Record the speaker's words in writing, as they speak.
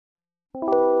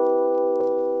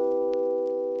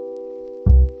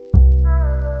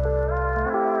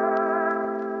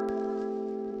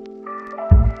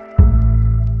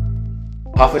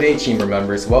Hafa Chamber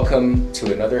members, welcome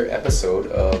to another episode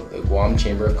of the Guam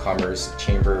Chamber of Commerce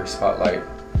Chamber Spotlight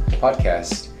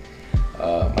podcast.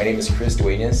 My name is Chris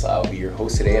Duenas. I'll be your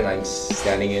host today, and I'm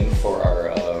standing in for our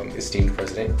esteemed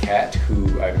president, Kat,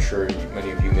 who I'm sure many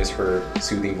of you miss her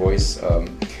soothing voice.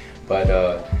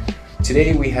 But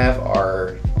today we have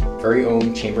our very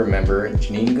own chamber member,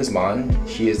 Jenynne Guzman.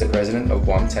 She is the president of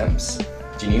GuamTemps.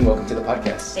 Jenynne, welcome to the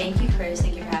podcast. Thank you, Chris.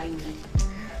 Thank you for having me.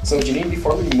 So, Jenynne,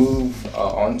 before we move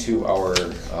on to our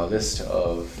list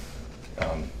of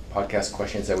podcast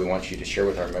questions that we want you to share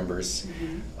with our members,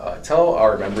 tell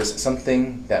our members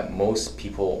something that most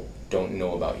people don't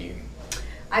know about you.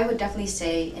 I would definitely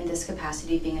say in this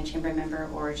capacity, being a chamber member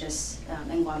or just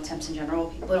in GuamTemps in general,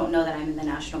 people don't know that I'm in the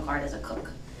National Guard as a cook.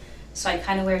 So I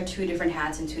kind of wear two different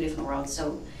hats in two different worlds.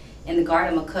 So in the Guard,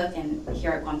 I'm a cook, and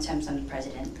here at GuamTemps, I'm the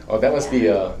president. Oh, that must be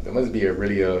a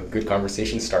really good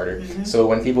conversation starter. Mm-hmm. So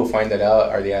when people find that out,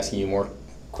 are they asking you more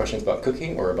questions about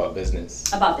cooking or about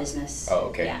business? About business. Oh,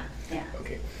 okay. Yeah.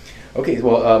 Okay.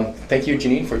 Well, thank you,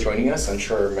 Jenynne, for joining us. I'm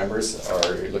sure our members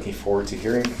are looking forward to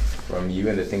hearing from you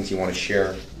and the things you want to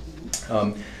share.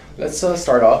 Let's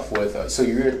start off with, so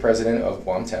you're the president of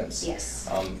GuamTemps. Yes.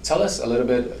 Tell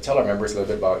our members a little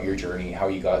bit about your journey, how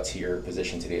you got to your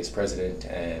position today as president,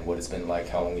 and what it's been like,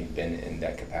 how long you've been in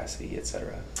that capacity,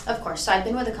 etc. Of course. So I've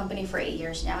been with the company for 8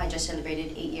 years now. I just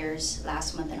celebrated 8 years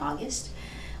last month in August.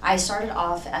 I started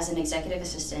off as an executive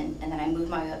assistant, and then I moved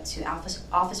my way up to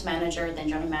office manager, then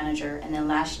general manager, and then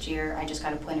last year I just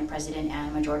got appointed president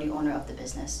and majority owner of the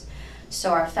business.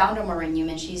 So our founder, Maureen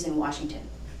Newman, she's in Washington.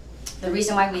 The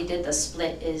reason why we did the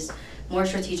split is more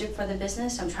strategic for the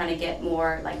business. I'm trying to get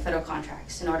more like federal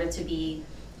contracts in order to be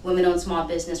women-owned small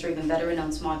business or even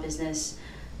veteran-owned small business.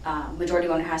 Majority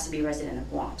owner has to be a resident of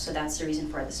Guam, so that's the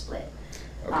reason for the split.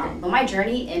 Okay. But my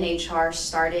journey in HR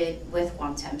started with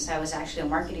GuamTemps. I was actually a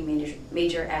marketing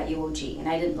major at UOG, and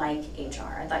I didn't like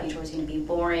HR. I thought HR was going to be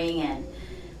boring, and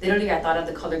literally I thought of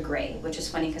the color gray, which is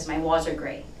funny because my walls are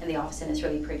gray in the office and it's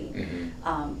really pretty.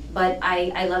 Mm-hmm. But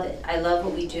I love it. I love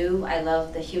what we do. I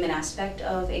love the human aspect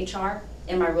of HR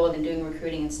in my role in doing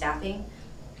recruiting and staffing.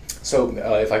 So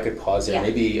if I could pause there, Yeah.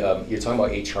 maybe you're talking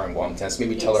about HR and GuamTemps.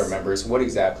 Maybe tell Yes. our members what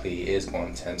exactly is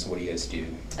GuamTemps, what do you guys do?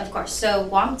 Of course. So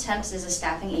GuamTemps is a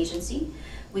staffing agency.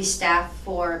 We staff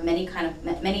for many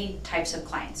types of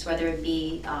clients, whether it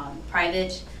be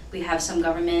private, we have some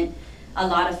government, a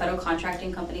lot of federal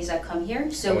contracting companies that come here.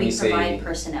 So we provide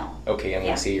personnel. Okay, and when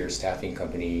Yeah. you say you're a staffing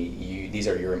company, these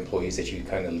are your employees that you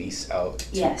kind of lease out to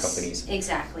Yes, companies?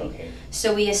 exactly. Okay.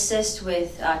 So we assist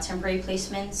with temporary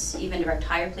placements, even direct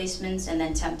hire placements, and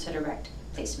then temp to direct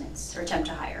placements, or temp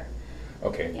to hire.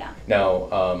 Okay. Yeah.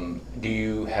 Now, do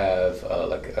you have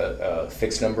like a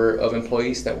fixed number of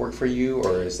employees that work for you,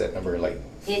 or is that number like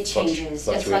It changes.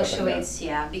 It fluctuate up and down? fluctuates,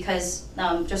 yeah. Because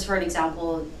just for an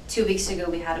example, 2 weeks ago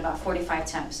we had about 45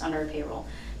 temps under our payroll.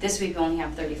 This week we only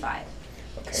have 35.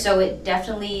 Okay. So it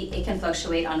can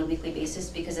fluctuate on a weekly basis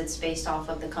because it's based off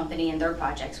of the company and their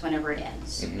projects whenever it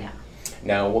ends. Mhm. Yeah.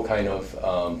 Now, what kind of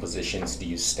positions do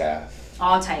you staff?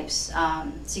 All types.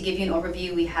 To give you an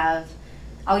overview,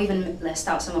 I'll even list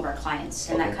out some of our clients,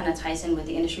 and that Okay. kind of ties in with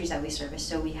the industries that we service.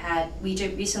 So we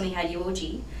recently had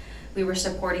UOG. We were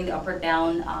supporting the up or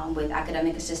down with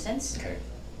academic assistance. Okay.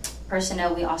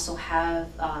 Personnel, we also have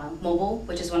mobile,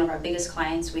 which is one of our biggest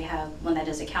clients. We have one that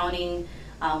does accounting,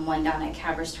 one down at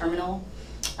Cabers Terminal,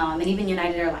 and even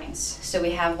United Airlines. So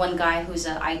we have one guy who's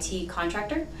an IT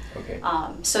contractor. Okay.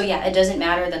 So yeah, it doesn't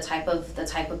matter the type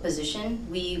of position.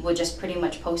 We would just pretty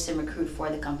much post and recruit for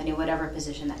the company, whatever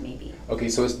position that may be. Okay,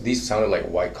 so these sounded like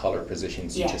white collar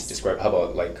positions you Yes. just described. How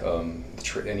about like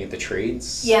any of the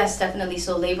trades? Yes, definitely.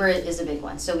 So labor is a big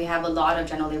one. So we have a lot of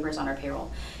general laborers on our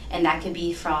payroll, and that could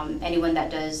be from anyone that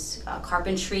does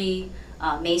carpentry,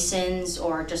 masons,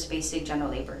 or just basic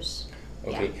general laborers.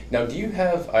 Okay. Yeah. Now, do you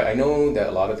have? I know that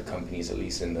a lot of the companies, at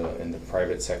least in the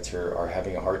private sector, are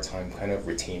having a hard time kind of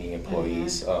retaining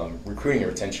employees. Recruiting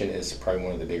and retention is probably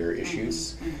one of the bigger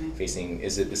issues facing.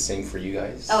 Is it the same for you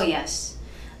guys? Oh yes,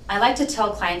 I like to tell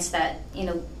clients that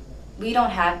we don't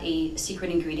have a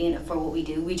secret ingredient for what we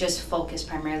do. We just focus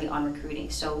primarily on recruiting.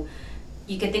 So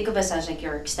you can think of us as like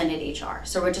your extended HR.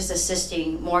 So we're just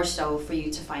assisting more so for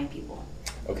you to find people.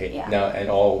 Okay. Yeah. Now, and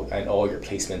all your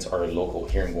placements are local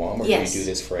here in Guam, or Yes. do you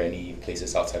do this for any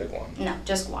places outside of Guam? No,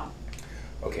 just Guam.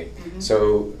 Okay.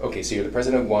 So you're the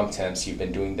president of GuamTemps. You've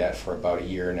been doing that for about a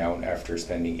year now, after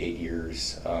spending 8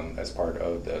 years as part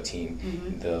of the team.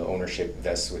 The ownership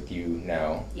vests with you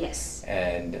now. Yes.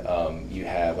 And you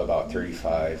have about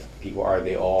 35 people. Are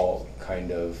they all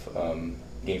kind of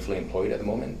gainfully employed at the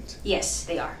moment? Yes,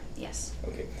 they are. Yes.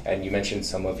 Okay. And you mentioned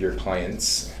some of your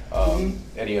clients.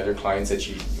 Any other clients that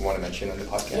you want to mention on the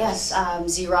podcast? Yes.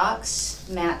 Xerox,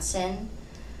 Matson,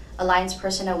 Alliance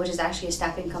Personnel, which is actually a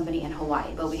staffing company in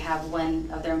Hawaii, but we have one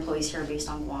of their employees here based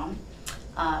on Guam.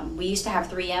 We used to have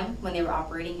 3M when they were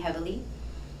operating heavily.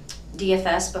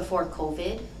 DFS before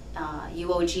COVID.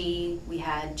 UOG, we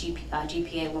had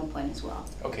GPA at one point as well.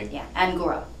 Okay. Yeah, and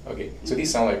Gora. Okay. So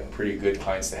these sound like pretty good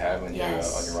clients to have when you're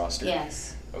on your roster.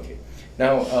 Yes. Okay.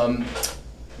 Now,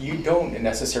 you don't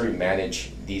necessarily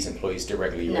manage these employees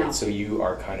directly, right? No. So you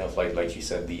are kind of like you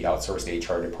said, the outsourced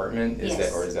HR department. Is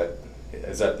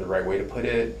that the right way to put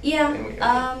it? Yeah. Anyway,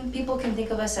 okay. People can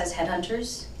think of us as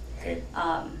headhunters. Okay.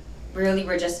 Really,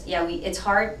 we're just it's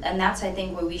hard, and that's I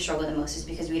think where we struggle the most is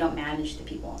because we don't manage the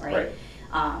people, right?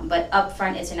 But up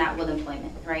front, it's an at-will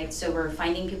employment, right? So we're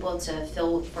finding people to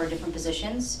fill for different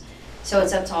positions. So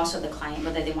it's up to also the client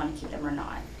whether they want to keep them or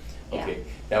not. Yeah. Okay.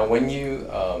 Now, when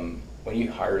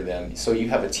you hire them, so you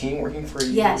have a team working for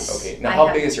you? Yes. Okay. Now,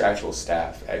 how big is your actual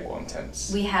staff at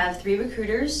GuamTemps? We have 3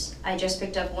 recruiters. I just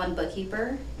picked up 1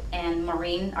 bookkeeper, and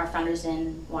Maureen, our founder's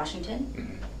in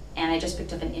Washington, and I just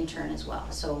picked up an intern as well.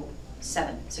 So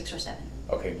 6 or 7.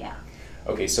 Okay. Yeah.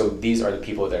 Okay, so these are the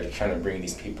people that are trying to bring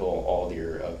these people, all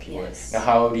your people. Yes. Now,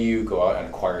 how do you go out and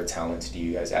acquire talent? Do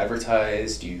you guys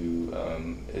advertise? Do you,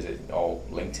 is it all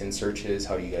LinkedIn searches?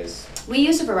 How do you guys? We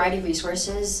use a variety of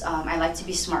resources. I like to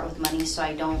be smart with money, so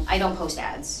I don't post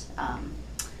ads.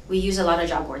 We use a lot of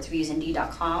job boards. We use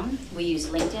Indeed.com. We use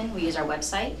LinkedIn. We use our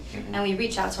website, and we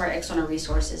reach out to our external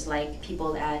resources like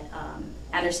people at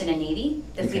Anderson and Navy,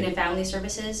 the Fleet and Family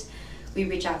Services. We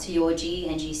reach out to UOG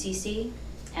and GCC.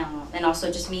 And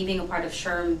also just me being a part of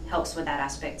SHRM helps with that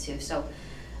aspect too. So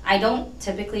I don't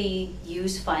typically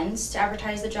use funds to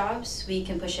advertise the jobs. We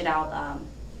can push it out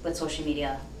with social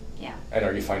media. Yeah. And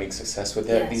are you finding success with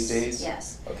that these days?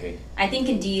 Yes. Okay. I think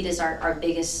Indeed is our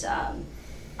biggest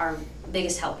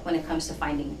help when it comes to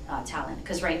finding talent.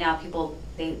 Because right now people,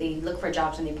 they look for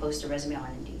jobs and they post a resume on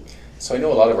Indeed. So I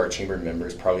know a lot of our chamber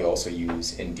members probably also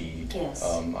use Indeed. Yes.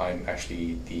 I'm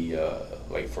actually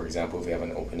like for example, if we have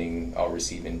an opening, I'll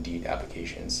receive Indeed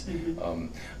applications.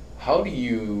 How do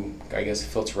you, I guess,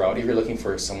 filter out if you're looking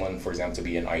for someone, for example, to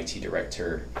be an IT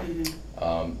director?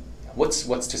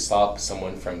 What's to stop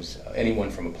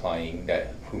anyone from applying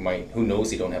who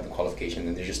knows they don't have the qualification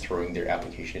and they're just throwing their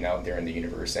application out there in the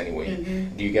universe anyway?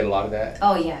 Do you get a lot of that?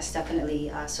 Oh yes,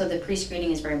 definitely. So the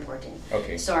pre-screening is very important.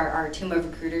 Okay. So our team of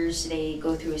recruiters, they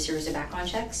go through a series of background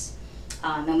checks,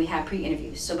 and we have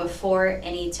pre-interviews. So before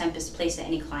any temp is placed at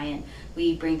any client,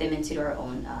 we bring them into our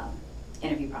own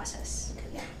interview process. Okay.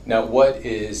 Yeah. Now, what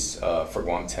is for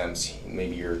GuamTemps?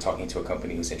 Maybe you're talking to a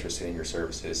company who's interested in your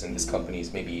services, and this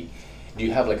company's maybe. Do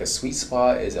you have like a sweet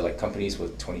spot? Is it like companies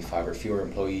with 25 or fewer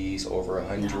employees, over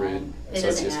 100? No, it so it's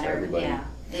doesn't just matter. for everybody. Yeah,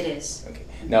 it is. Okay.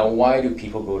 Now, why do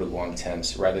people go to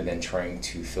GuamTemps rather than trying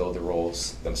to fill the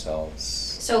roles themselves?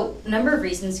 So a number of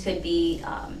reasons could be.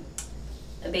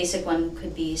 A basic one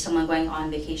could be someone going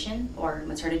on vacation or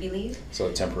maternity leave. So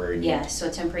a temporary need. Yeah, so a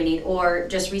temporary need. Or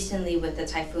just recently with the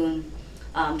typhoon,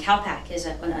 CalPAC is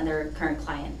another current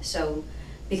client. So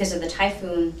because of the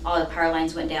typhoon, all the power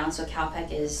lines went down. So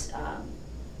CalPAC is,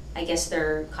 I guess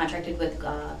they're contracted with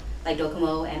like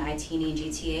Docomo and ITini and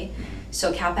GTA.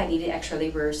 So CalPAC needed extra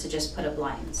laborers to just put up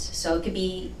lines. So it could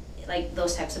be like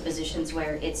those types of positions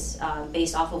where it's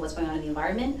based off of what's going on in the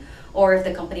environment, or if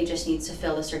the company just needs to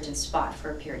fill a certain spot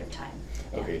for a period of time.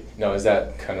 Okay. Now, is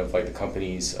that kind of like the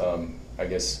company's, I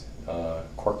guess,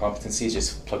 core competencies,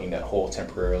 just plugging that hole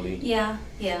temporarily? Yeah.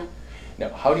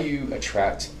 Now, how do you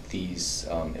attract these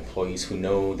employees who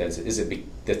know that is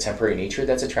it the temporary nature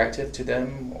that's attractive to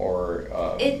them, or?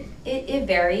 It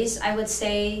varies. I would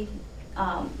say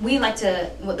we like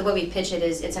to, the way we pitch it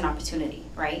is it's an opportunity,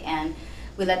 right? And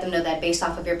we let them know that based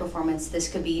off of your performance,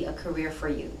 this could be a career for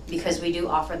you, because we do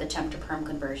offer the temp to perm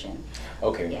conversion.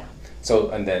 Okay. Yeah.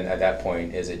 So, and then at that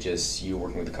point, is it just you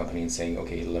working with the company and saying,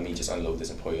 okay, let me just unload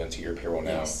this employee onto your payroll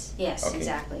now? Yes, okay.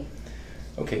 Exactly.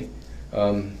 Okay.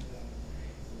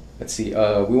 Let's see.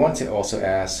 We want to also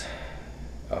ask,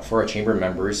 for our chamber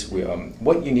members,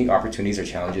 what unique opportunities or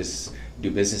challenges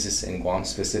do businesses in Guam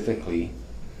specifically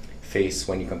face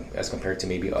as compared to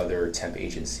maybe other temp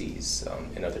agencies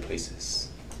in other places?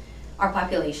 Our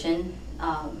population,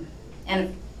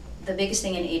 and the biggest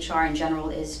thing in HR in general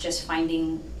is just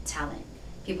finding talent,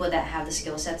 people that have the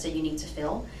skill sets that you need to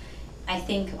fill. I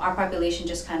think our population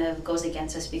just kind of goes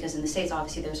against us because in the States,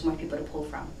 obviously, there's more people to pull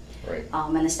from. Right.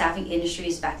 And the staffing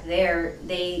industries back there,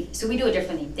 so we do it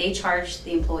differently. They charge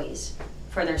the employees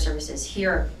for their services.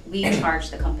 Here, we charge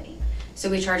the company. So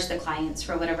we charge the clients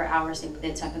for whatever hours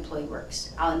the temp employee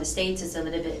works. Out in the States, it's a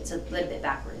little bit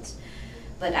backwards.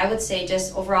 But I would say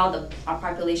just overall our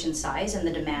population size and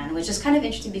the demand, which is kind of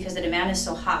interesting because the demand is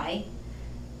so high,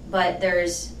 but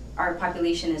our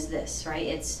population is this, right?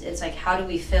 It's like, how do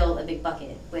we fill a big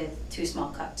bucket with 2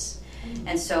 small cups?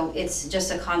 And so it's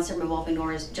just a constant revolving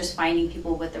doors, just finding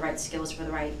people with the right skills for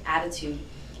the right attitude.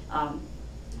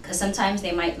 Because sometimes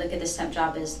they might look at this temp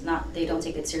job as they don't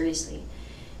take it seriously.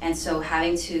 And so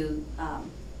having to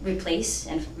replace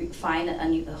and find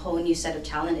a whole new set of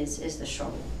talent is the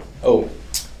struggle.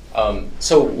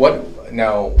 So what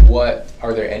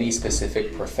are there any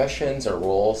specific professions or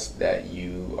roles that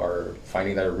you are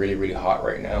finding that are really, really hot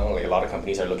right now? Like a lot of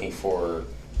companies are looking for,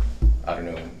 I don't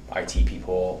know, IT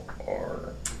people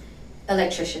or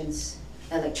electricians,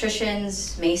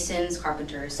 masons,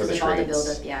 carpenters. So this the is all the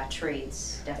trades. build-up,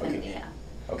 trades, definitely, Okay. yeah.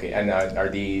 Okay, and are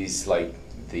these like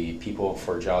the people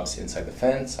for jobs inside the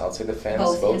fence, outside the fence?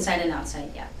 Both inside and outside,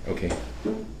 yeah. Okay.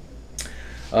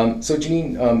 So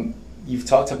Jenynne, you've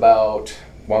talked about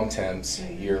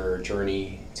GuamTemps, your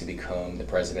journey to become the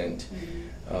president.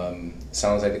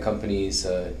 Sounds like the company's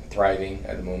thriving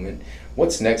at the moment.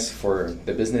 What's next for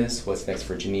the business? What's next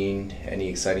for Jenynne? Any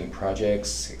exciting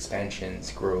projects,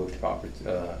 expansions, growth,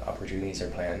 opportunities or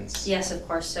plans? Yes, of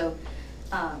course. So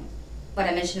what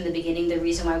I mentioned in the beginning, the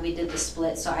reason why we did the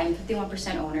split, so I'm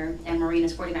 51% owner and Maureen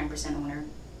is 49% owner.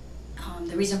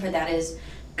 The reason for that is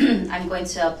I'm going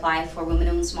to apply for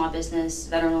women-owned small business,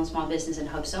 veteran-owned small business in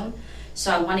HubZone.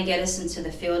 So I want to get us into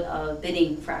the field of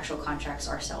bidding for actual contracts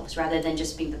ourselves rather than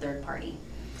just being the third party.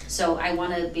 So I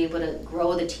want to be able to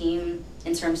grow the team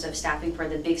in terms of staffing for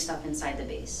the big stuff inside the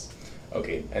base.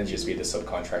 Okay, and just be the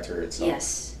subcontractor itself?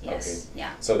 Yes, Okay.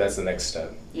 yeah. So that's the next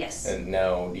step? Yes. And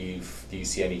now, do you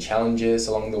see any challenges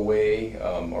along the way,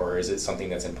 or is it something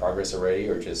that's in progress already,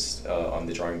 or just on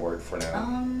the drawing board for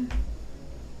now?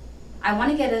 I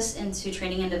want to get us into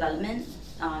training and development,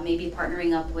 maybe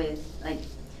partnering up with, like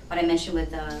what I mentioned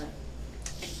with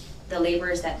the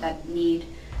laborers that need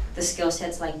the skill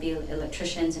sets, like be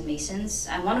electricians and masons.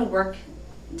 I want to work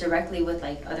directly with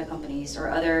like other companies or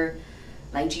other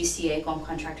like GCA, Guam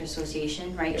Contractor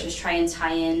Association, right? Yeah. Just try and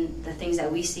tie in the things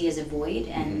that we see as a void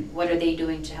and what are they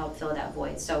doing to help fill that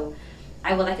void. So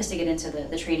I would like us to get into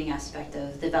the training aspect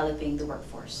of developing the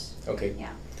workforce. Okay.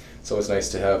 Yeah. So it's nice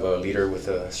to have a leader with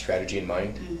a strategy in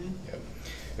mind. Mm-hmm. Yeah.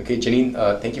 Okay,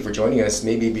 Jenynne, thank you for joining us.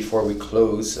 Maybe before we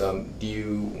close, do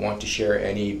you want to share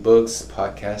any books,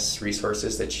 podcasts,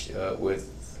 resources that with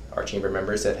our chamber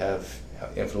members that have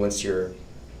influenced your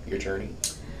journey?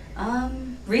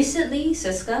 Recently,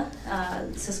 Siska.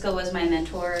 Siska was my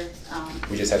mentor.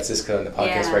 We just had Siska on the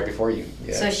podcast right before you.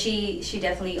 Yeah. So she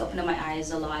definitely opened up my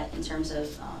eyes a lot in terms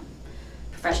of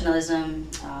professionalism,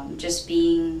 just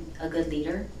being a good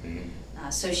leader. Mm-hmm.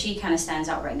 So she kind of stands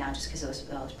out right now just because it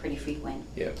was pretty frequent.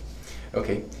 Yeah.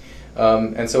 Okay.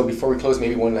 And so before we close,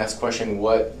 maybe one last question.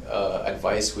 What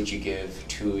advice would you give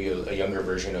to a younger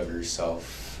version of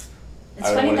yourself?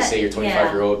 I don't want to say your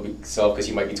 25-year-old self because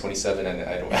you might be 27 and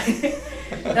I don't.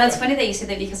 No, it's funny that you said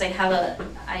that because I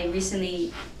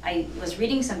was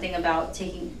reading something about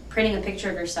printing a picture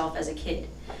of yourself as a kid.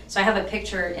 So I have a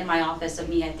picture in my office of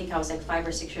me, I think I was like 5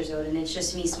 or 6 years old, and it's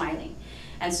just me smiling.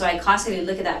 And so I constantly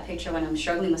look at that picture when I'm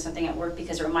struggling with something at work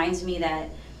because it reminds me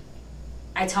that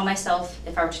I tell myself,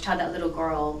 if I were to tell that little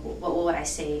girl, what would I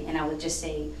say? And I would just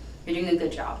say, you're doing a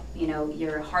good job. You know,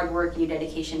 your hard work and your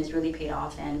dedication is really paid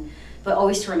off, but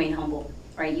always to remain humble,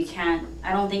 right? I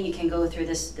don't think you can go through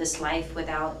this life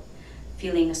without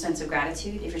feeling a sense of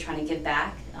gratitude if you're trying to give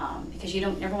back, because you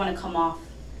never want to come off.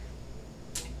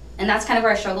 And that's kind of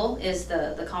where I struggle, is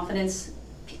the confidence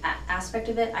aspect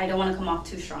of it. I don't want to come off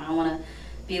too strong. I want to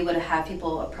be able to have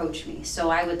people approach me.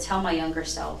 So I would tell my younger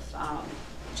self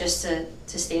just to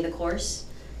stay the course,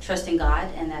 trust in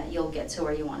God, and that you'll get to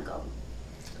where you want to go.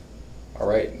 All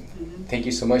right. Mm-hmm. Thank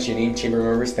you so much, Jenynne. Chamber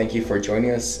members, thank you for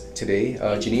joining us today.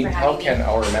 Jenynne, how can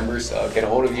our members get a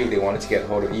hold of you if they wanted to get a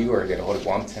hold of you or get a hold of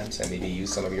GuamTemps and maybe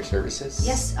use some of your services?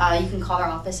 Yes, you can call our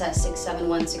office at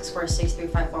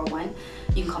 671-646-3541.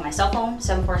 You can call my cell phone,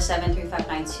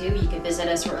 747-3592. You can visit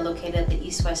us. We're located at the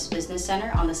East West Business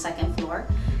Center on the 2nd floor.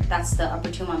 That's the Upper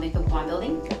Tumon Guam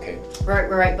building. Okay.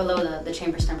 We're right below the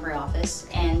Chamber's temporary office,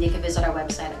 and you can visit our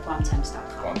website at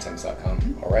GuamTemps.com. GuamTemps.com.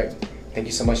 Mm-hmm. All right. Thank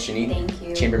you so much, Jenynne. Thank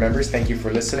you. Chamber members, thank you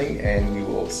for listening, and we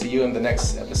will see you in the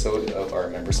next episode of our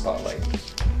Member Spotlight.